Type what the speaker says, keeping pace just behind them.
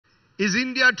Is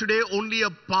India today only a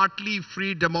partly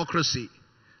free democracy?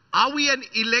 Are we an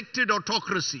elected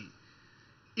autocracy?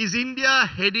 Is India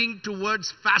heading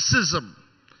towards fascism?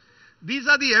 These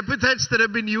are the epithets that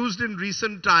have been used in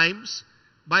recent times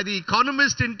by the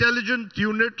Economist Intelligence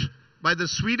Unit, by the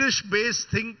Swedish-based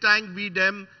think tank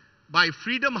VDEM, by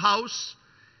Freedom House,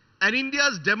 and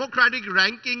India's democratic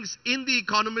rankings in the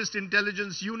Economist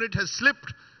Intelligence Unit has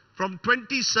slipped from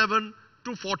 27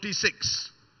 to 46.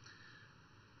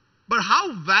 But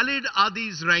how valid are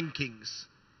these rankings?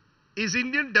 Is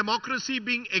Indian democracy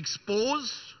being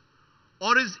exposed,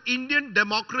 or is Indian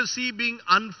democracy being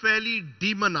unfairly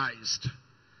demonized?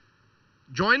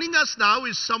 Joining us now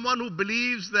is someone who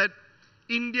believes that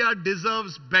India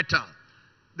deserves better,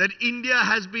 that India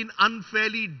has been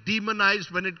unfairly demonized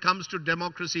when it comes to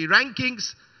democracy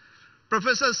rankings.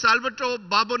 Professor Salvatore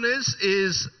Babones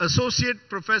is Associate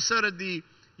Professor at the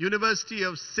University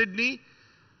of Sydney,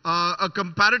 a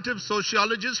comparative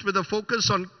sociologist with a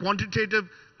focus on quantitative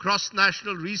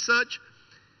cross-national research.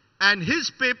 And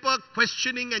his paper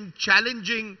questioning and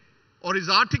challenging, or his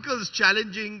articles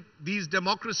challenging these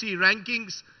democracy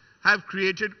rankings have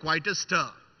created quite a stir.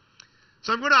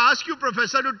 So I'm going to ask you,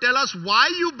 Professor, to tell us why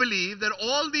you believe that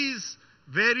all these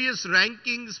various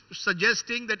rankings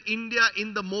suggesting that India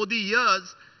in the Modi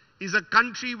years is a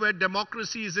country where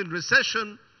democracy is in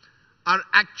recession are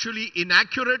actually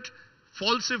inaccurate,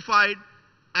 falsified,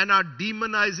 and are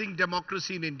demonizing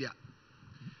democracy in India.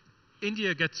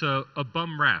 India gets a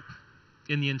bum rap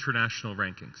in the international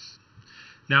rankings.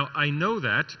 Now, I know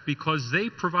that because they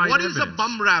provide evidence. What is a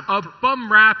bum rap? A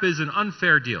bum rap is an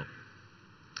unfair deal.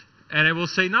 And I will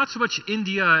say not so much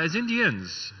India as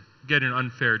Indians get an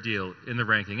unfair deal in the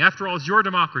ranking. After all, it's your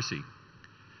democracy.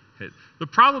 The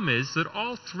problem is that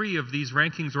all three of these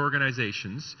rankings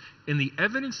organizations, in the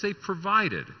evidence they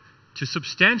provided to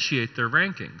substantiate their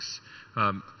rankings,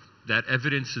 that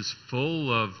evidence is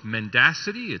full of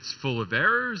mendacity, it's full of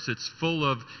errors, it's full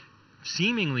of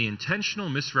seemingly intentional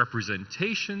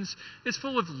misrepresentations, it's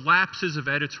full of lapses of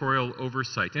editorial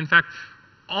oversight. In fact,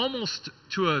 almost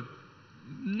to a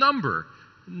number,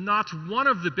 not one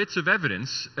of the bits of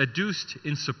evidence adduced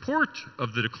in support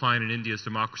of the decline in India's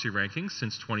democracy rankings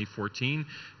since 2014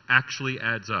 actually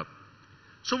adds up.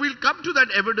 So we'll come to that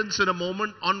evidence in a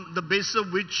moment, on the basis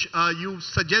of which you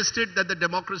suggested that the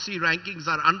democracy rankings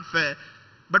are unfair.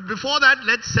 But before that,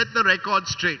 let's set the record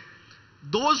straight.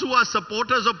 Those who are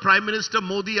supporters of Prime Minister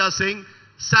Modi are saying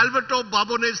Salvatore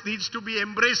Babones needs to be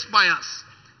embraced by us.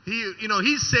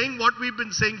 He's saying what we've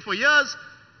been saying for years.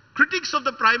 Critics of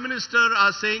the Prime Minister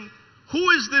are saying, who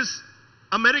is this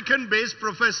American-based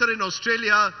professor in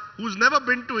Australia who's never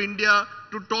been to India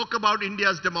to talk about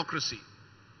India's democracy?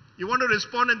 You want to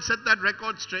respond and set that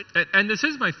record straight? And this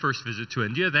is my first visit to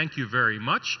India. Thank you very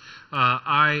much.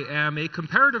 I am a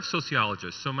comparative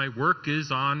sociologist, so my work is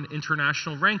on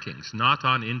international rankings, not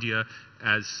on India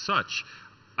as such.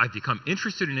 I've become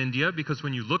interested in India because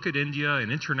when you look at India in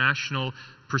an international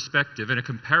perspective, in a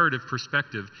comparative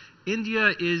perspective,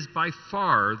 India is by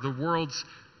far the world's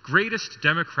greatest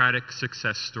democratic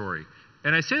success story.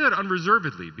 And I say that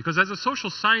unreservedly because as a social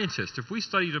scientist, if we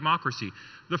study democracy,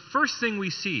 the first thing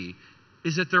we see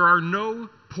is that there are no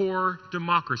poor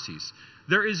democracies.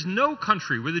 There is no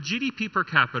country with a GDP per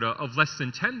capita of less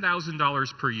than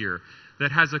 $10,000 per year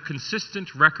that has a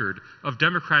consistent record of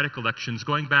democratic elections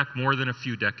going back more than a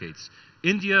few decades.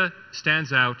 India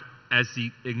stands out as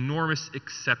the enormous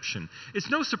exception.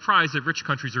 It's no surprise that rich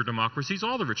countries are democracies.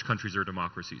 All the rich countries are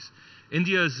democracies.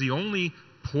 India is the only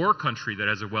poor country that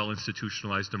has a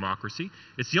well-institutionalized democracy.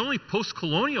 It's the only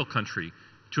post-colonial country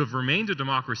to have remained a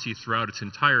democracy throughout its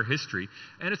entire history.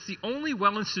 And it's the only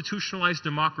well-institutionalized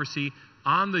democracy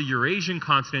on the Eurasian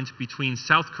continent between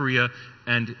South Korea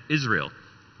and Israel.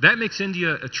 That makes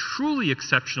India a truly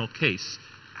exceptional case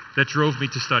that drove me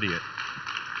to study it.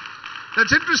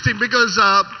 That's interesting because,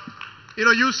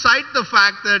 you cite the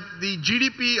fact that the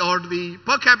GDP or the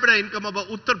per capita income of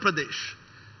Uttar Pradesh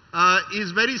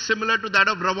is very similar to that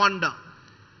of Rwanda.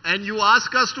 And you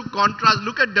ask us to contrast,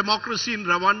 look at democracy in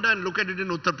Rwanda and look at it in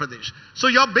Uttar Pradesh. So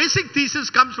your basic thesis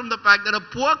comes from the fact that a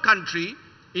poor country,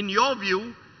 in your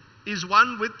view, is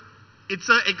one with, it's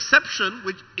an exception,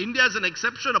 which India is an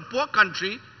exception, a poor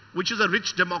country, which is a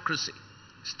rich democracy.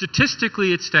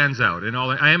 Statistically, it stands out. And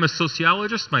I am a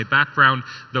sociologist. My background,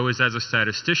 though, is as a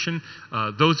statistician.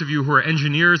 Those of you who are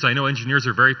engineers, I know engineers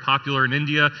are very popular in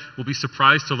India, will be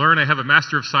surprised to learn I have a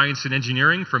Master of Science in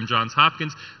Engineering from Johns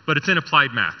Hopkins, but it's in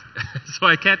applied math. So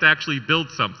I can't actually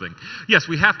build something. Yes,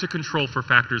 we have to control for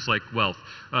factors like wealth.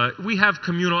 We have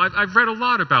communal, I've read a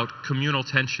lot about communal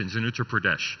tensions in Uttar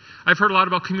Pradesh. I've heard a lot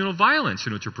about communal violence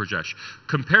in Uttar Pradesh.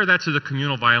 Compare that to the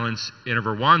communal violence in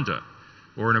Rwanda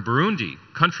or in Burundi,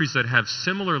 countries that have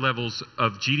similar levels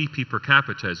of GDP per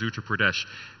capita as Uttar Pradesh,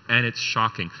 and it's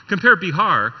shocking. Compare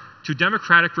Bihar to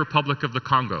Democratic Republic of the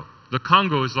Congo. The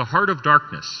Congo is the heart of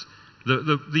darkness.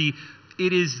 It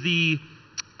is the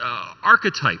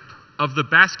archetype of the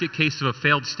basket case of a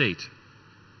failed state.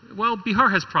 Well, Bihar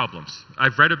has problems.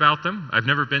 I've read about them. I've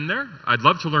never been there. I'd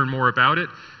love to learn more about it,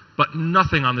 but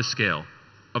nothing on the scale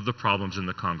of the problems in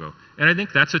the Congo. And I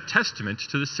think that's a testament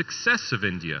to the success of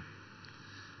India.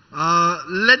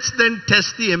 Let's then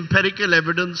test the empirical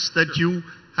evidence that you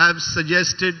have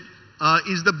suggested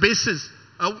is the basis,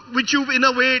 which you've in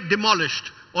a way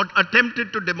demolished or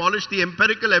attempted to demolish, the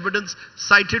empirical evidence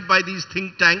cited by these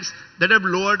think tanks that have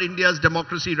lowered India's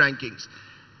democracy rankings.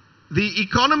 The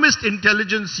Economist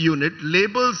Intelligence Unit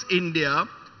labels India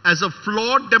as a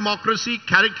flawed democracy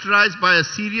characterized by a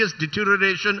serious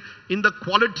deterioration in the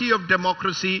quality of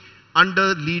democracy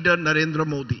under leader Narendra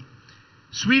Modi.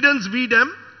 Sweden's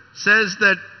VDEM says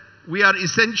that we are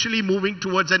essentially moving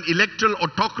towards an electoral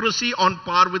autocracy on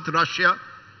par with Russia,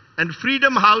 and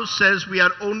Freedom House says we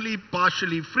are only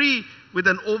partially free with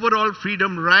an overall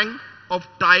freedom rank of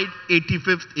tied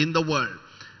 85th in the world.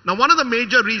 Now, one of the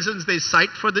major reasons they cite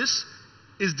for this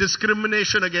is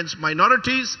discrimination against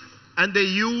minorities, and they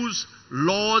use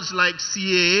laws like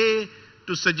CAA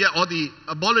to suggest, or the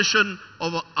abolition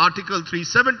of Article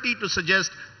 370 to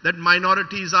suggest that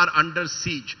minorities are under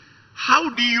siege. How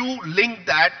do you link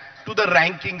that to the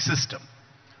ranking system?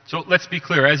 So let's be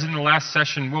clear, as in the last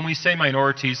session, when we say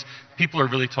minorities, people are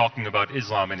really talking about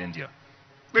Islam in India.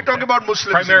 We're talking about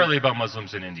Muslims. Primarily about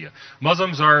Muslims in India.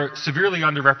 Muslims are severely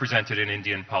underrepresented in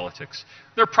Indian politics.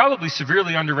 They're probably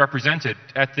severely underrepresented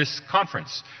at this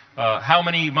conference. How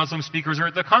many Muslim speakers are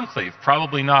at the conclave?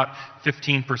 Probably not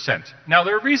 15%. Now,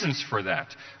 there are reasons for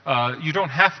that. You don't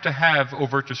have to have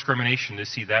overt discrimination to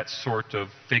see that sort of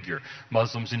figure.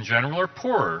 Muslims in general are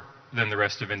poorer than the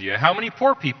rest of India. How many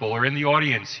poor people are in the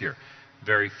audience here?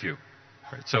 Very few.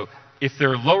 Right, so if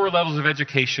there are lower levels of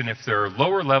education, if there are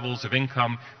lower levels of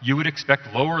income, you would expect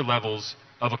lower levels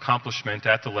of accomplishment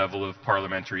at the level of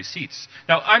parliamentary seats.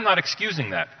 Now, I'm not excusing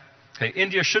that. Okay,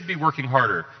 India should be working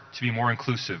harder to be more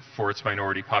inclusive for its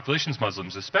minority populations,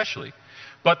 Muslims especially.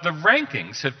 But the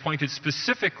rankings have pointed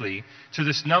specifically to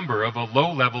this number of a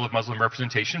low level of Muslim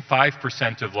representation.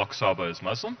 5% of Lok Sabha is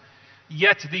Muslim.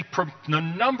 Yet the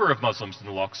number of Muslims in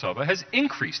the Lok Sabha has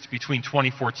increased between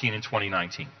 2014 and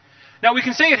 2019. Now, we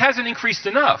can say it hasn't increased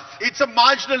enough. It's a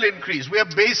marginal increase. We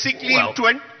are basically,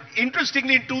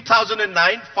 interestingly, in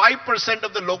 2009, 5%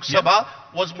 of the Lok Sabha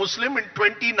was Muslim. In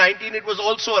 2019, it was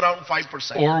also around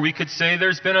 5%. Or we could say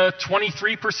there's been a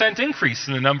 23% increase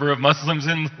in the number of Muslims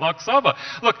in Lok Sabha.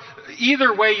 Look,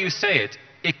 either way you say it,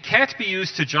 it can't be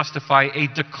used to justify a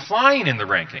decline in the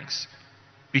rankings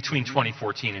between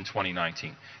 2014 and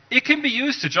 2019. It can be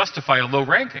used to justify a low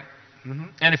ranking.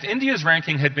 And if India's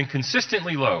ranking had been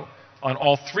consistently low on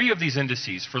all three of these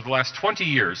indices for the last 20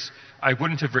 years, I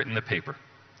wouldn't have written the paper.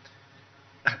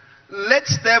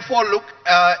 Let's therefore look,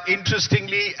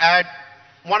 interestingly, at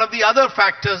one of the other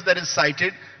factors that is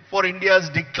cited for India's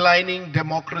declining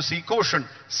democracy quotient,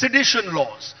 sedition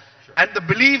laws. And the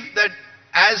belief that,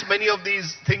 as many of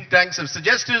these think tanks have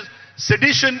suggested,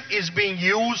 sedition is being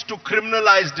used to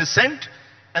criminalize dissent,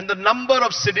 and the number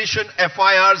of sedition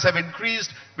FIRs have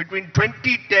increased between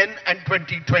 2010 and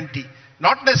 2020.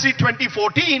 Not necessarily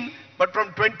 2014, but from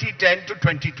 2010 to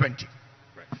 2020.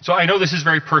 So I know this is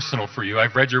very personal for you.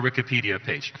 I've read your Wikipedia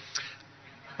page.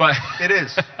 But it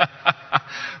is.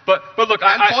 but look,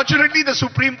 unfortunately, the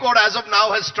Supreme Court as of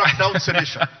now has struck down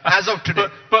sedition, as of today.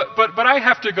 But I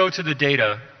have to go to the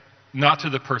data, not to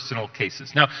the personal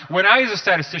cases. Now, when I as a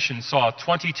statistician saw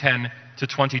 2010 to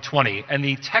 2020, and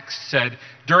the text said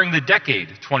during the decade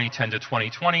 2010 to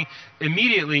 2020,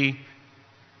 immediately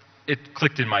it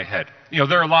clicked in my head. You know,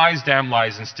 there are lies, damn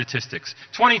lies, in statistics.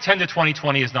 2010 to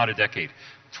 2020 is not a decade.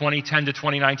 2010 to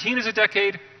 2019 is a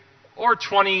decade, or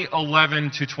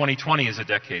 2011 to 2020 is a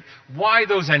decade. Why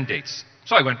those end dates?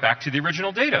 So I went back to the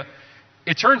original data.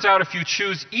 It turns out if you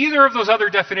choose either of those other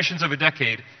definitions of a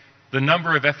decade, the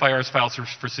number of FIRs filed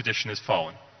for sedition has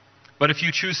fallen. But if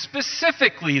you choose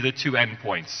specifically the two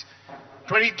endpoints,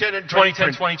 2010 and 2010,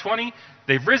 2020. 2020,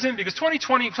 they've risen because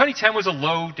 2010 was a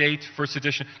low date for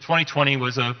sedition. 2020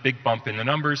 was a big bump in the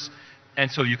numbers,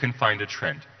 and so you can find a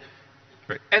trend.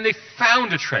 Right. And they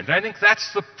found a trend, and I think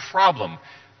that's the problem.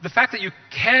 The fact that you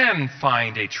can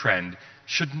find a trend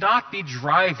should not be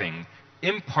driving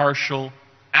impartial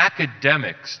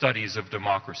academic studies of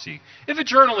democracy. If a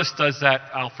journalist does that,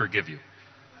 I'll forgive you.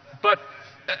 But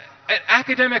an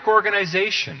academic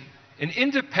organization, an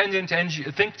independent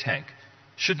think tank,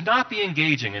 should not be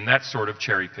engaging in that sort of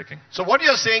cherry picking. So what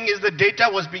you're saying is the data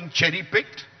was being cherry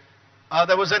picked.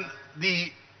 There was the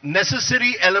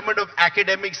necessary element of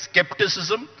academic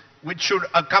skepticism which should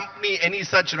accompany any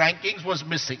such rankings was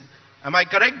missing. Am I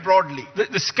correct broadly?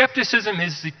 The skepticism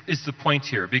is the point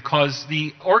here, because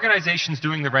the organizations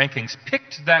doing the rankings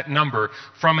picked that number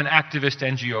from an activist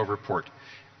NGO report.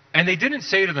 And they didn't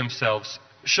say to themselves,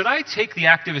 should I take the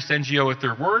activist NGO at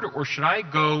their word, or should I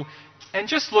go and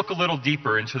just look a little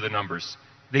deeper into the numbers?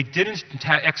 They didn't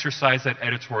exercise that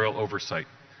editorial oversight.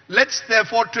 Let's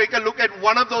therefore take a look at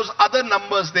one of those other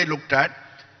numbers they looked at,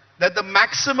 that the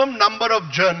maximum number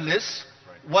of journalists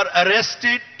were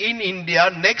arrested in India,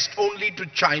 next only to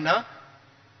China,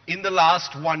 in the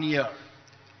last 1 year.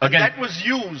 And that was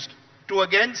used to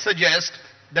again suggest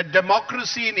that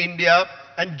democracy in India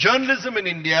and journalism in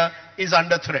India is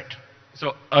under threat.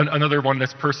 So another one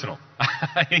that's personal.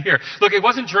 Here, look, it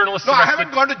wasn't journalists. No, I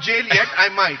haven't gone to jail yet. I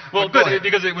might. Well, good,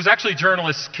 because it was actually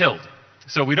journalists killed.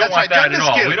 So we don't want that at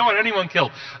all. We don't want anyone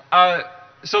killed.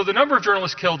 So the number of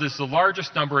journalists killed is the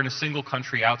largest number in a single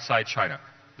country outside China,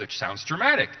 which sounds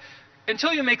dramatic.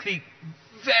 Until you make the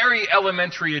very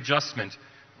elementary adjustment,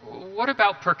 what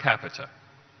about per capita?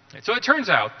 So it turns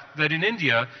out that in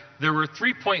India, there were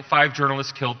 3.5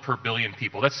 journalists killed per billion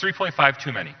people. That's 3.5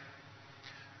 too many.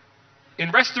 In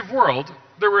rest of world,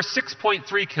 there were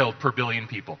 6.3 killed per billion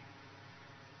people.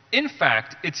 In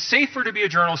fact, it's safer to be a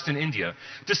journalist in India,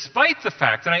 despite the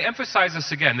fact, and I emphasize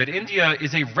this again, that India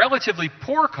is a relatively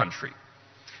poor country.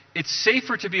 It's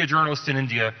safer to be a journalist in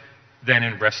India than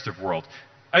in rest of world.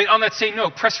 On that same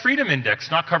note, Press Freedom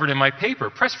Index, not covered in my paper,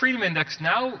 Press Freedom Index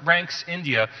now ranks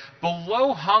India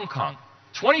below Hong Kong.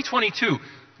 2022,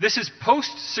 this is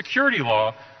post-security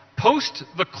law, post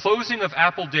the closing of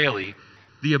Apple Daily,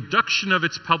 the abduction of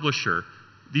its publisher,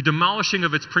 the demolishing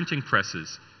of its printing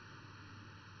presses.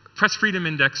 Press Freedom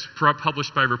Index,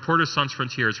 published by Reporters Sans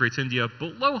Frontières, rates India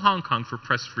below Hong Kong for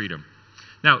press freedom.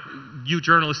 Now, you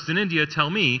journalists in India tell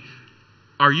me,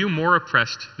 are you more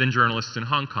oppressed than journalists in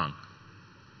Hong Kong?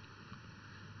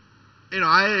 You know,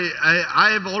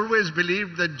 I have always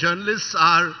believed that journalists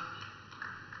are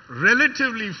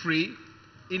relatively free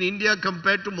in India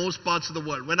compared to most parts of the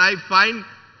world. When I find,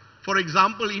 for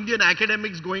example, Indian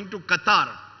academics going to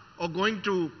Qatar or going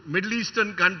to Middle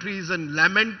Eastern countries and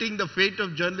lamenting the fate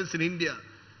of journalists in India,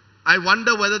 I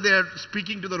wonder whether they are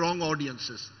speaking to the wrong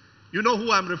audiences. You know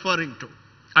who I'm referring to.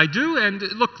 I do, and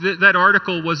look, that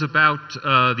article was about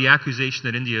the accusation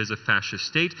that India is a fascist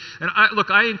state. And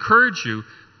I encourage you,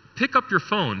 pick up your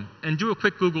phone and do a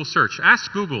quick Google search.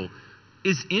 Ask Google,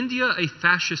 is India a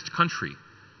fascist country?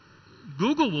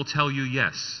 Google will tell you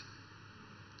yes.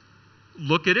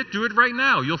 Look at it, do it right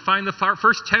now. You'll find the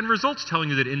first 10 results telling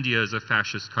you that India is a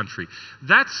fascist country.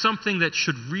 That's something that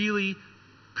should really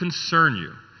concern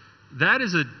you. That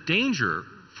is a danger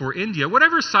for India,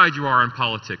 whatever side you are in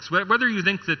politics, whether you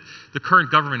think that the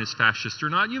current government is fascist or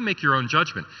not, you make your own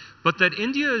judgment. But that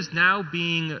India is now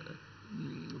being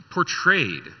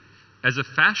portrayed as a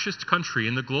fascist country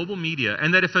in the global media,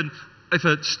 and that if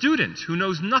a student who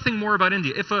knows nothing more about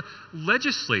India, if a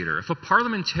legislator, if a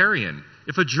parliamentarian,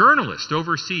 if a journalist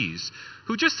overseas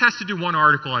who just has to do one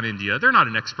article on India, they're not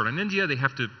an expert on India, they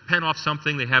have to pen off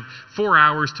something, they have 4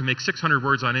 hours to make 600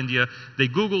 words on India, they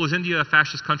Google, is India a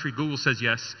fascist country? Google says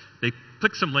yes. They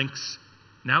click some links,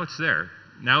 now it's there.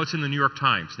 Now it's in the New York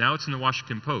Times, now it's in the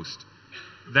Washington Post.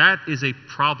 That is a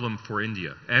problem for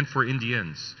India and for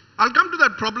Indians. I'll come to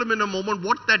that problem in a moment,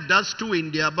 what that does to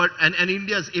India and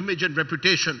India's image and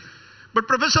reputation. But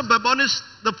Professor Babones,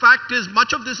 the fact is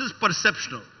much of this is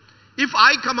perceptional. If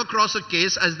I come across a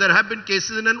case, as there have been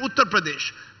cases in Uttar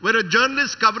Pradesh, where a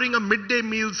journalist covering a midday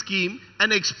meal scheme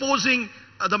and exposing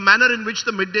the manner in which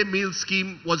the midday meal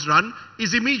scheme was run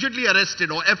is immediately arrested,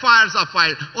 or FIRs are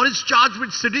filed, or is charged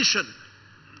with sedition,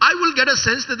 I will get a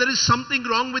sense that there is something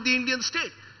wrong with the Indian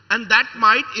state. And that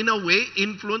might, in a way,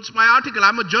 influence my article.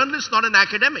 I'm a journalist, not an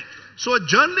academic. So a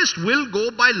journalist will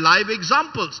go by live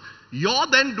examples. You're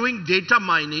then doing data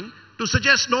mining to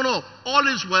suggest, no, all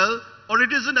is well, or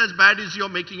it isn't as bad as you're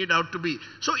making it out to be.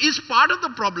 So is part of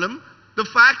the problem the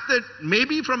fact that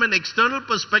maybe from an external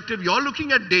perspective, you're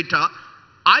looking at data.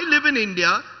 I live in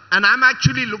India. And I'm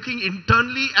actually looking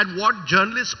internally at what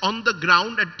journalists on the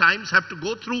ground at times have to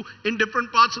go through in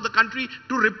different parts of the country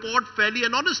to report fairly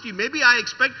and honestly. Maybe I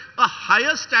expect a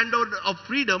higher standard of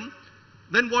freedom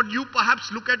than what you perhaps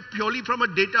look at purely from a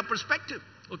data perspective.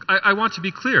 Look, I want to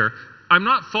be clear. I'm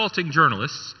not faulting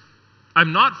journalists.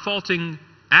 I'm not faulting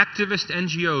activist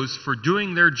NGOs for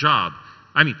doing their job.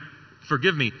 I mean,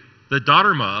 forgive me, the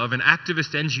dharma of an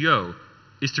activist NGO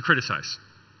is to criticize.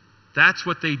 That's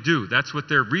what they do. That's what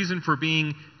their reason for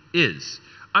being is.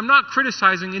 I'm not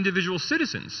criticizing individual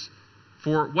citizens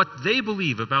for what they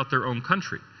believe about their own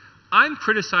country. I'm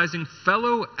criticizing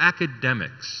fellow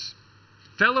academics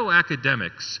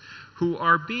who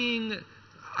are being,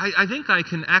 I think I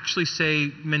can actually say,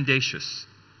 mendacious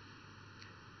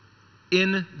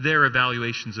in their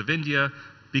evaluations of India,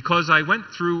 because I went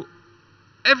through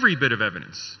every bit of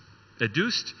evidence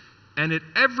adduced, and at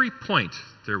every point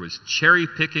there was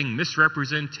cherry-picking,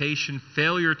 misrepresentation,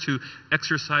 failure to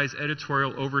exercise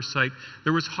editorial oversight.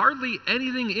 There was hardly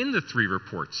anything in the 3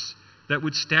 reports that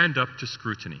would stand up to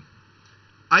scrutiny.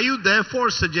 Are you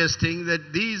therefore suggesting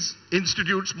that these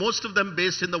institutes, most of them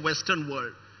based in the Western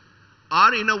world,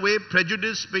 are in a way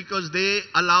prejudiced because they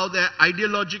allow their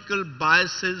ideological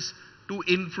biases to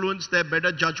influence their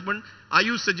better judgment? Are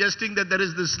you suggesting that there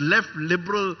is this left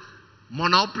liberal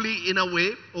monopoly in a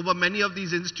way over many of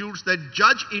these institutes that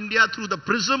judge India through the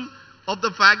prism of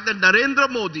the fact that Narendra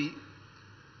Modi,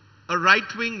 a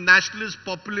right-wing nationalist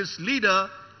populist leader,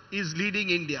 is leading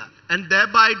India, and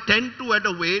thereby tend to, at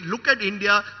a way, look at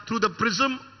India through the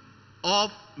prism of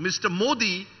Mr.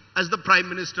 Modi as the Prime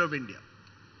Minister of India?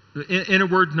 In a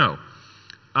word, no.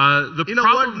 In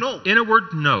a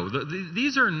word, no.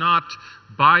 These are not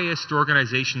biased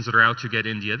organizations that are out to get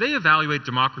India. They evaluate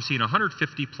democracy in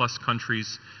 150 plus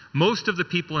countries. Most of the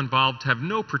people involved have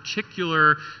no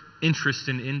particular interest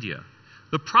in India.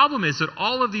 The problem is that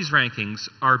all of these rankings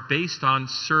are based on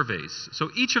surveys. So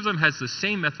each of them has the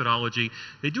same methodology.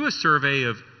 They do a survey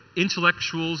of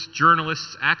intellectuals,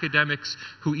 journalists, academics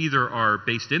who either are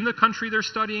based in the country they're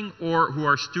studying or who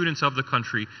are students of the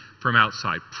country from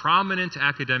outside. Prominent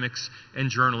academics and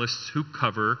journalists who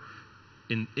cover,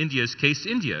 in India's case,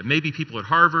 India. Maybe people at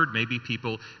Harvard, maybe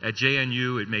people at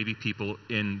JNU, it may be people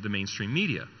in the mainstream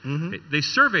media. They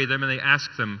survey them and they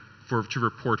ask them to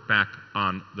report back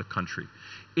on the country.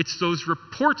 It's those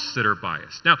reports that are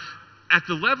biased. Now, at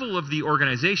the level of the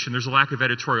organization, there's a lack of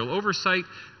editorial oversight.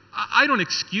 I don't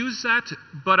excuse that,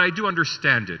 but I do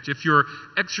understand it. If you're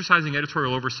exercising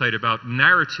editorial oversight about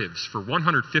narratives for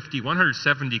 150,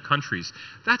 170 countries,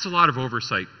 that's a lot of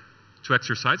oversight to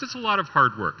exercise. It's a lot of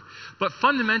hard work. But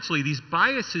fundamentally, these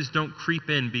biases don't creep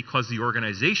in because the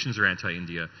organizations are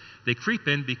anti-India. They creep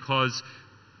in because,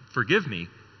 forgive me,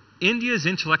 India's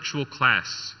intellectual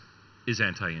class is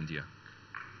anti-India.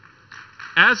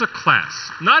 As a class,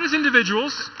 not as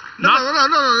individuals. No.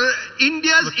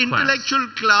 India's intellectual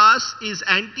class is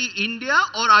anti-India,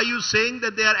 or are you saying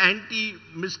that they are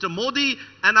anti-Mr. Modi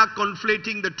and are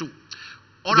conflating the two?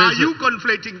 Or are you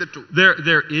conflating the two?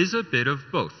 There is a bit of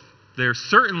both. They're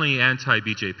certainly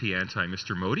anti-BJP,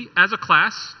 anti-Mr. Modi, as a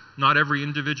class, not every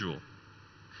individual.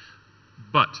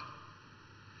 But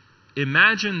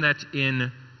imagine that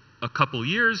in a couple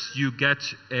years you get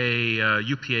a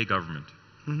UPA government.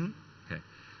 Okay.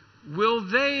 Will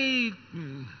they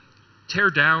tear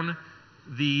down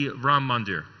the Ram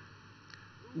Mandir?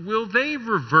 Will they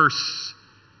reverse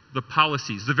the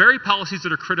policies, the very policies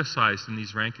that are criticized in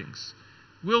these rankings?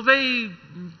 Will they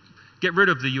get rid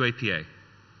of the UAPA?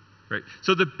 Right.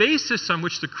 So the basis on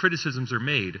which the criticisms are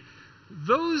made,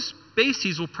 those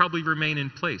bases will probably remain in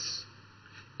place.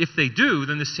 If they do,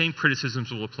 then the same criticisms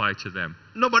will apply to them.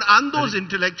 No, but aren't those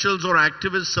intellectuals or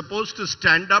activists supposed to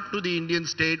stand up to the Indian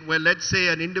state where, let's say,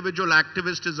 an individual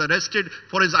activist is arrested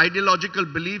for his ideological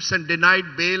beliefs and denied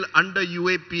bail under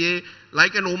UAPA,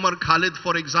 like an Omar Khalid,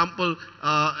 for example,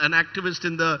 an activist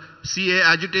in the CA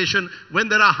agitation, when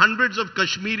there are hundreds of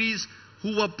Kashmiris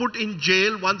who were put in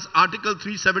jail once Article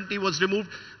 370 was removed?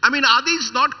 I mean, are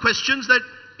these not questions that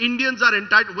Indians are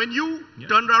entitled? When you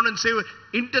turn around and say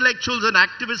intellectuals and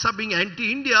activists are being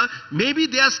anti-India, maybe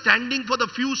they are standing for the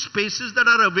few spaces that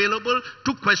are available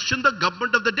to question the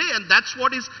government of the day. And that's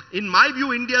what is, in my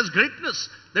view, India's greatness,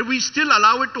 that we still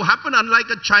allow it to happen, unlike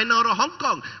a China or a Hong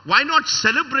Kong. Why not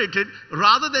celebrate it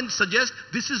rather than suggest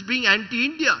this is being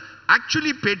anti-India?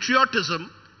 Actually,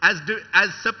 patriotism, as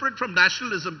separate from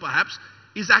nationalism perhaps,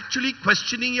 is actually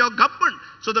questioning your government.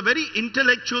 So the very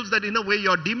intellectuals that in a way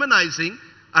you're demonizing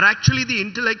are actually the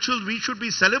intellectuals we should be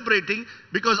celebrating,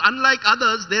 because unlike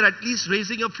others, they're at least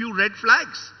raising a few red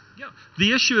flags. Yeah.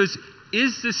 The issue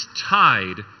is this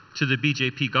tied to the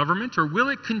BJP government, or will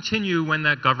it continue when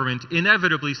that government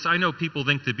inevitably, I know people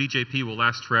think the BJP will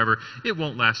last forever. It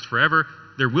won't last forever.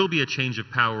 There will be a change of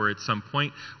power at some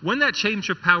point. When that change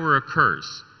of power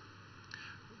occurs,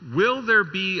 will there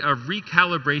be a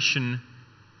recalibration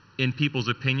in people's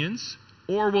opinions,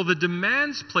 or will the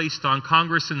demands placed on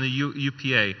Congress and the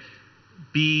UPA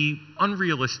be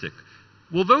unrealistic?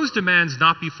 Will those demands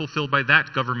not be fulfilled by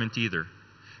that government either?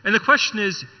 And the question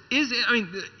is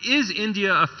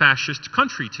India a fascist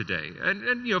country today?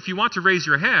 And if you want to raise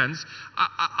your hands,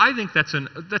 I think that's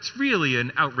really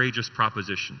an outrageous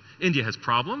proposition. India has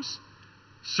problems.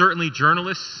 Certainly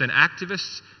journalists and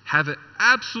activists have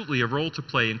absolutely a role to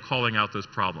play in calling out those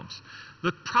problems.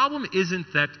 The problem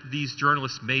isn't that these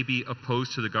journalists may be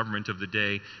opposed to the government of the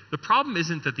day. The problem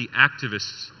isn't that the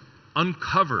activists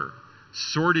uncover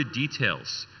sordid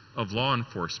details of law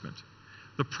enforcement.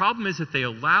 The problem is that they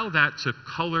allow that to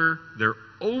color their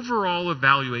overall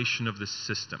evaluation of the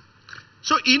system.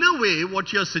 So in a way,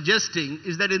 what you're suggesting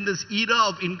is that in this era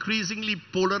of increasingly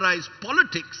polarized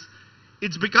politics,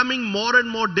 it's becoming more and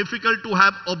more difficult to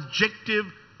have objective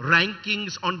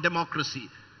rankings on democracy.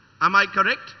 Am I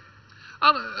correct?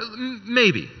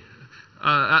 Maybe.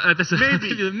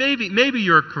 Maybe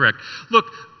you're correct. Look,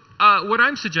 what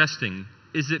I'm suggesting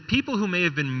is that people who may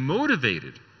have been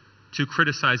motivated to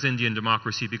criticize Indian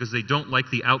democracy because they don't like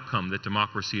the outcome that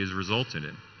democracy has resulted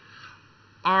in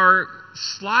are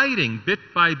sliding bit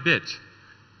by bit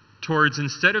towards,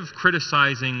 instead of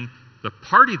criticizing the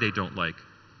party they don't like,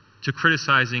 to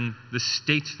criticizing the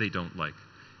state they don't like.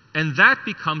 And that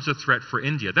becomes a threat for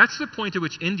India. That's the point at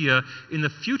which India in the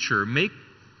future may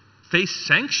face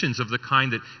sanctions of the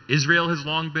kind that Israel has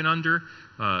long been under.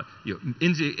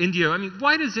 India,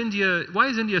 why is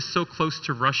India so close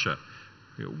to Russia?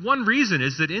 One reason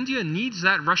is that India needs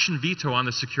that Russian veto on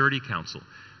the Security Council.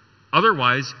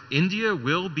 Otherwise, India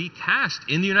will be cast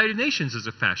in the United Nations as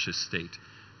a fascist state.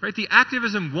 Right? The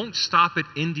activism won't stop at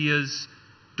India's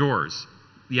doors.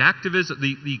 The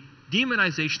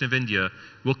demonization of India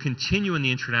will continue in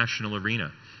the international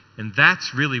arena. And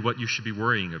that's really what you should be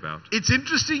worrying about. It's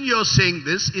interesting you're saying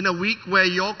this in a week where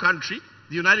your country,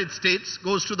 the United States,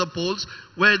 goes to the polls,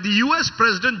 where the US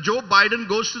President Joe Biden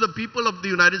goes to the people of the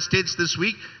United States this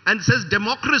week and says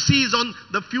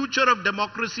the future of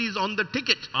democracy is on the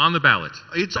ticket. On the ballot.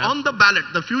 It's on the ballot.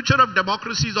 The future of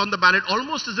democracy is on the ballot,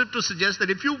 almost as if to suggest that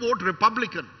if you vote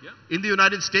Republican in the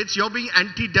United States, you're being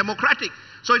anti-democratic.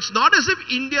 So it's not as if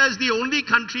India is the only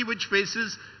country which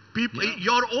faces people.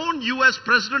 Your own US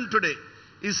President today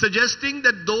is suggesting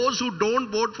that those who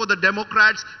don't vote for the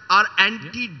Democrats are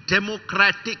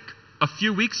anti-democratic. A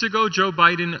few weeks ago, Joe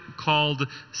Biden called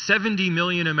 70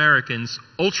 million Americans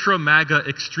ultra-MAGA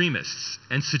extremists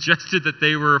and suggested that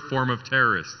they were a form of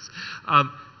terrorists.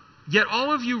 Yet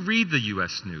all of you read the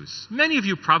U.S. news. Many of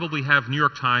you probably have New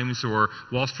York Times or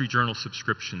Wall Street Journal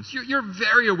subscriptions. You're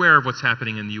very aware of what's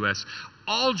happening in the U.S.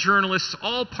 All journalists,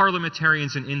 all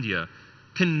parliamentarians in India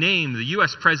can name the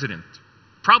U.S. president,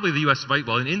 probably the U.S.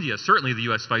 in India, certainly the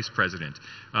U.S. Vice President.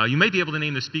 You may be able to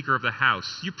name the Speaker of the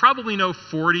House. You probably know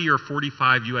 40 or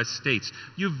 45 U.S. states.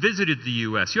 You've visited the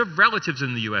U.S. You have relatives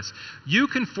in the U.S. You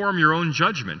can form your own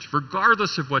judgment,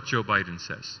 regardless of what Joe Biden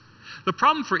says. The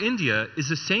problem for India is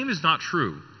the same is not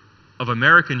true of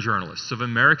American journalists, of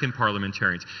American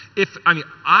parliamentarians.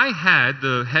 I had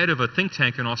the head of a think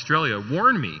tank in Australia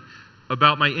warn me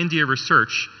about my India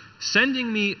research,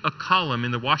 sending me a column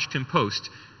in the Washington Post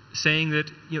saying that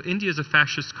India is a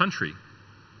fascist country,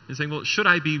 and saying, well, should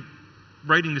I be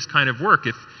writing this kind of work?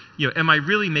 Am I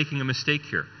really making a mistake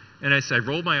here? And I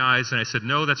rolled my eyes and I said,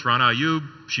 no, that's Rana Ayub.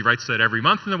 She writes that every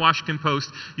month in the Washington Post.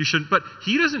 You shouldn't. But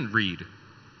he doesn't read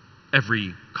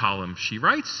every column she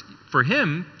writes. For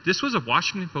him, this was a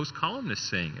Washington Post columnist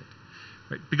saying it,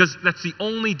 right? Because that's the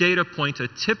only data point a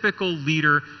typical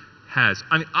leader has.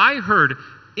 I heard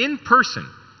in person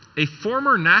a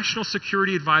former national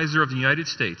security advisor of the United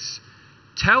States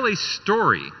tell a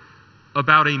story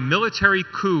about a military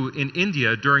coup in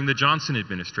India during the Johnson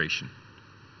administration.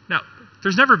 Now,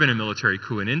 there's never been a military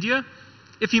coup in India.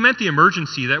 If he meant the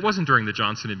emergency, that wasn't during the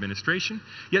Johnson administration.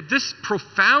 Yet this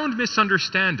profound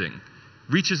misunderstanding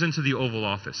reaches into the Oval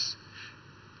Office.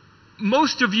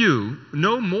 Most of you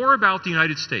know more about the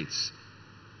United States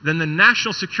than the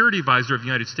national security advisor of the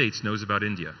United States knows about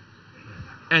India.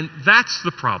 And that's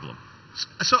the problem.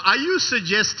 So are you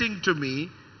suggesting to me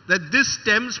that this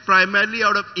stems primarily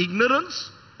out of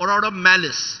ignorance or out of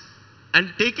malice?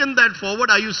 And taken that forward,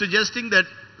 are you suggesting that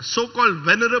so-called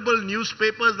venerable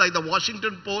newspapers like the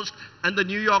Washington Post and the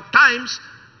New York Times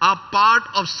are part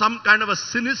of some kind of a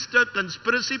sinister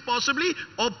conspiracy possibly,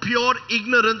 or pure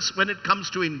ignorance when it comes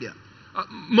to India?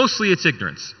 Mostly it's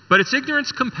ignorance, but it's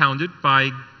ignorance compounded by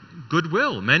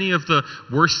goodwill. Many of the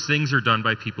worst things are done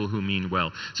by people who mean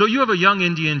well. So you have a young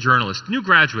Indian journalist, new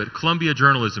graduate, Columbia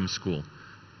Journalism School,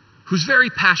 who's very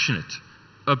passionate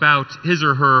about his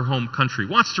or her home country,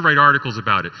 wants to write articles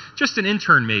about it, just an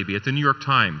intern maybe at the New York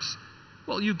Times.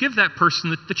 Well, you give that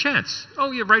person the chance.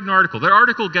 Oh, yeah, write an article. That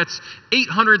article gets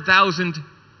 800,000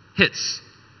 hits.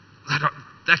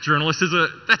 That journalist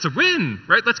that's a win,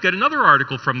 right? Let's get another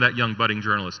article from that young budding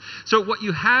journalist. So what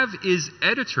you have is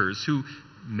editors who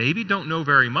maybe don't know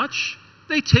very much.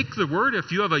 They take the word.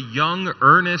 If you have a young,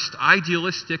 earnest,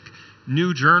 idealistic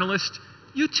new journalist,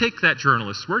 you take that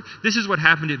journalist's word. This is what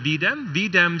happened at VDEM.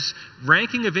 VDEM's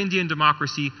ranking of Indian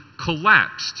democracy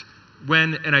collapsed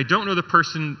when, and I don't know the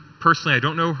person personally, I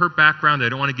don't know her background, I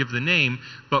don't want to give the name,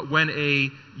 but when a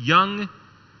young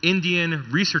Indian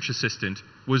research assistant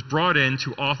was brought in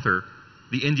to author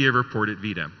the India report at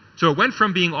VDEM. So it went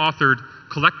from being authored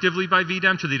collectively by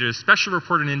VDEM to they did a special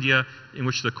report in India in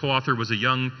which the co-author was a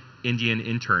young Indian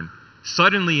intern.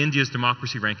 Suddenly, India's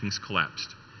democracy rankings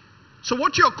collapsed. So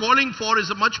what you're calling for is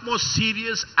a much more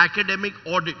serious academic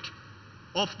audit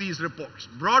of these reports.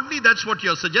 Broadly, that's what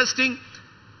you're suggesting.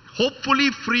 Hopefully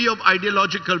free of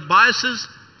ideological biases,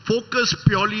 focus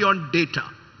purely on data.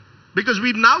 Because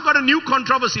we've now got a new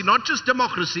controversy, not just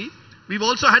democracy, we've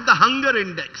also had the hunger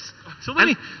index. So let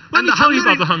me tell you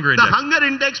about the hunger index. The hunger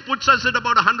index puts us at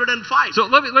about 105. So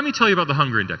let me tell you about the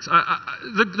hunger index.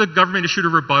 The government issued a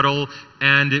rebuttal,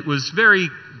 and it was very,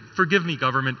 forgive me,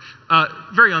 government,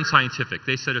 very unscientific.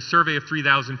 They said a survey of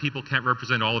 3,000 people can't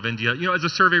represent all of India. You know, as a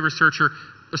survey researcher,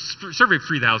 a survey of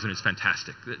 3,000 is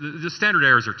fantastic. The standard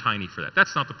errors are tiny for that.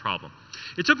 That's not the problem.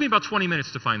 It took me about 20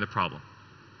 minutes to find the problem.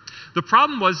 The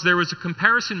problem was there was a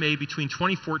comparison made between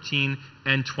 2014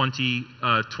 and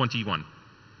 2021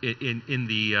 in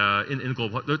the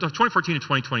global, 2014 and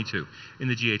 2022 in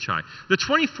the GHI. The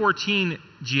 2014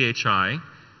 GHI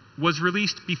was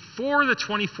released before the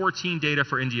 2014 data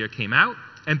for India came out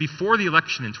and before the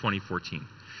election in 2014.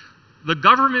 The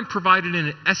government provided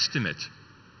an estimate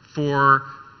for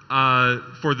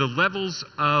the levels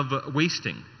of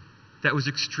wasting that was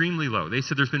extremely low. They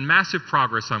said there's been massive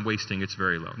progress on wasting, it's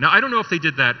very low. Now, I don't know if they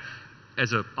did that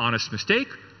as an honest mistake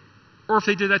or if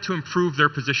they did that to improve their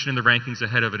position in the rankings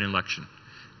ahead of an election.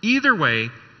 Either way,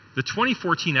 the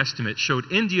 2014 estimate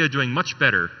showed India doing much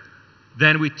better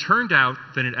than it turned out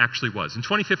than it actually was. In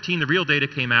 2015, the real data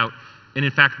came out, and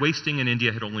in fact, wasting in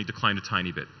India had only declined a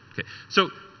tiny bit. Okay.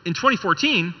 So in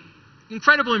 2014,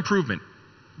 incredible improvement,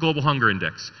 global hunger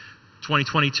index.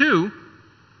 2022,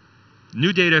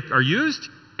 new data are used,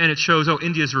 and it shows, oh,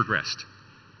 India's regressed.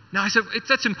 Now, I said,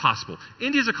 that's impossible.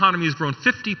 India's economy has grown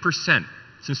 50%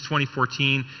 since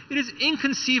 2014. It is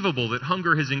inconceivable that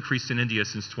hunger has increased in India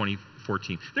since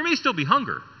 2014. There may still be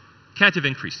hunger. Can't have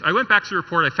increased. I went back to the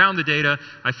report. I found the data.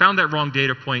 I found that wrong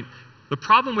data point. The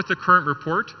problem with the current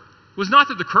report was not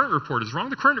that the current report is wrong.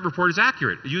 The current report is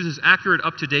accurate. It uses accurate,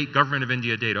 up-to-date Government of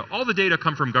India data. All the data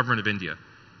come from Government of India.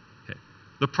 Okay.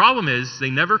 The problem is they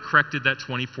never corrected that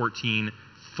 2014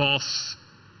 false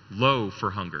low for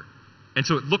hunger. And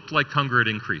so it looked like hunger had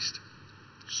increased.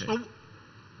 Okay.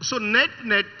 So net,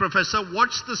 Professor,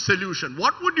 what's the solution?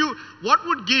 What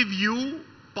would give you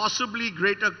possibly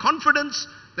greater confidence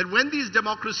that when these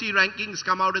democracy rankings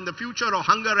come out in the future or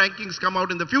hunger rankings come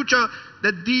out in the future,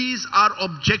 that these are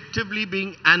objectively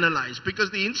being analyzed?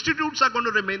 Because the institutes are going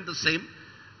to remain the same.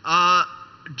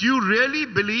 Do you really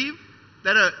believe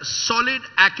that a solid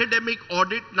academic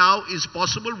audit now is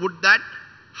possible?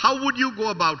 How would you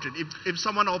go about it if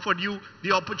someone offered you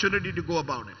the opportunity to go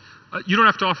about it? You don't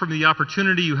have to offer me the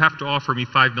opportunity. You have to offer me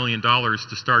 $5 million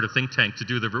to start a think tank to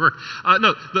do the work.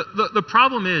 No, the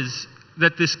problem is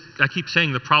that this, I keep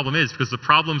saying the problem is because the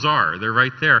problems they're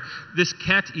right there. This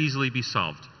can't easily be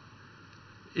solved.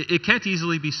 It can't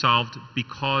easily be solved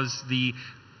because the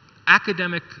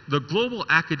global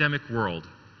academic world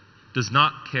does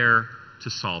not care to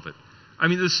solve it. I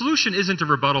mean, the solution isn't a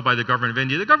rebuttal by the Government of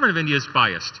India. The Government of India is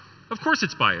biased. Of course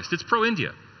it's biased. It's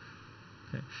pro-India.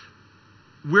 Okay.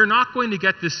 We're not going to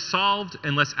get this solved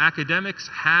unless academics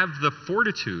have the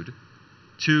fortitude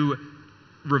to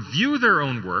review their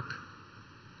own work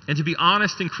and to be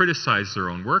honest and criticize their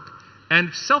own work.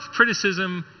 And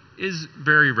self-criticism is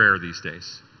very rare these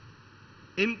days.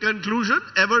 In conclusion,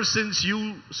 ever since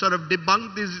you sort of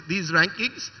debunked these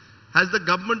rankings, has the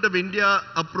Government of India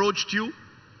approached you,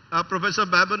 Professor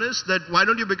Babones, that why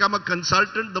don't you become a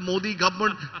consultant? The Modi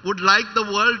government would like the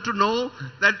world to know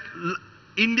that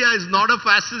India is not a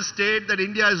fascist state, that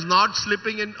India is not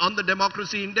slipping on the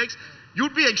democracy index.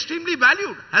 you'd be extremely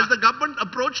valued. Has the government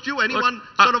approached you? Anyone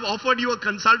sort of offered you a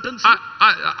consultancy?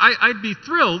 I'd be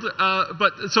thrilled.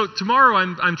 So tomorrow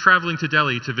I'm traveling to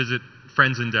Delhi to visit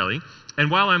friends in Delhi. And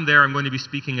while I'm there, I'm going to be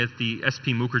speaking at the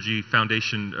S.P. Mukherjee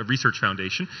Foundation, Research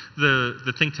Foundation,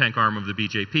 the think tank arm of the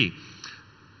BJP.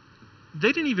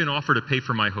 They didn't even offer to pay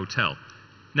for my hotel.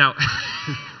 Now,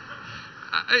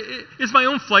 it's my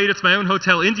own flight, it's my own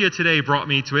hotel. India Today brought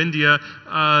me to India.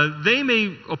 They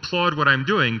may applaud what I'm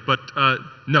doing, but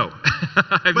no.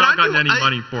 I've not gotten any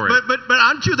money for it. But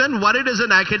aren't you then worried as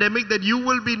an academic that you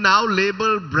will be now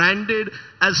labeled, branded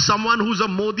as someone who's a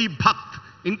Modi Bhakt?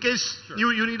 In case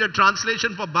you need a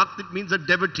translation for Bhakt, it means a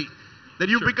devotee. That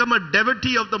you become a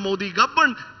devotee of the Modi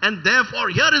government, and therefore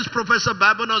here is Professor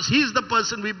Babones. He's the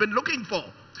person we've been looking for.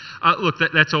 Look,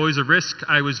 that's always a risk.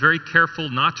 I was very careful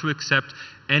not to accept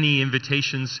any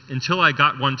invitations until I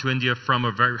got one to India from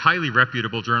a very highly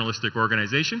reputable journalistic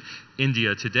organization,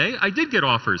 India Today. I did get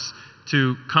offers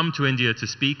to come to India to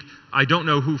speak. I don't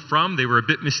know who from. They were a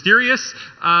bit mysterious,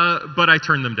 but I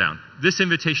turned them down. This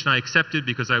invitation I accepted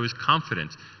because I was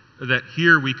confident that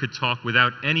here we could talk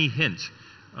without any hint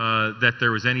that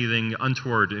there was anything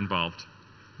untoward involved.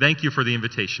 Thank you for the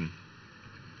invitation.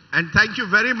 And thank you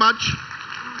very much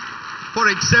for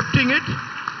accepting it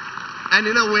and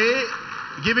in a way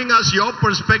giving us your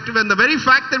perspective. And the very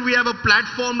fact that we have a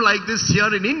platform like this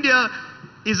here in India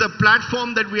is a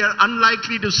platform that we are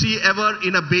unlikely to see ever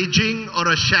in a Beijing or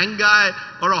a Shanghai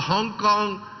or a Hong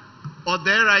Kong, or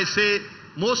dare I say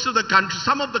most of the countries,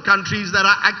 some of the countries that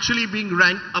are actually being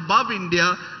ranked above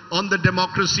India on the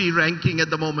democracy ranking at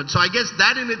the moment. So I guess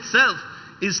that in itself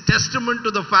is testament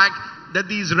to the fact that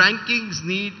these rankings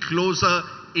need closer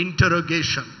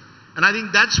interrogation. And I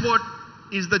think that's what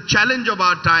is the challenge of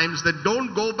our times, that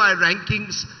don't go by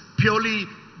rankings purely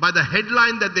by the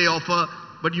headline that they offer,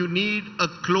 but you need a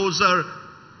closer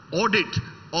audit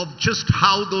of just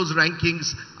how those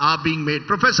rankings are being made.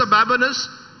 Professor Babones,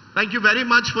 thank you very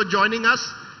much for joining us,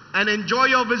 and enjoy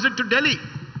your visit to Delhi.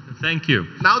 Thank you.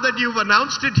 Now that you've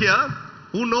announced it here,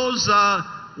 who knows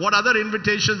what other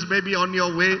invitations may be on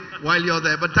your way while you're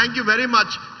there. But thank you very much.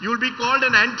 You'll be called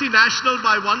an anti-national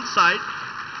by one side,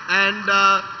 and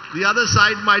the other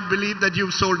side might believe that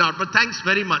you've sold out. But thanks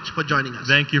very much for joining us.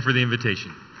 Thank you for the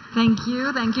invitation. Thank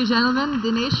you, gentlemen.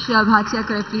 Dinesh Bhatia,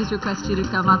 could I please request you to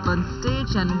come up on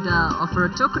stage and offer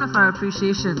a token of our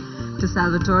appreciation to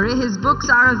Salvatore. His books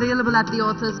are available at the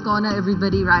Author's Corner,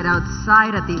 everybody, right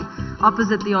outside at the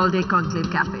opposite the All Day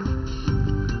Conclave Cafe.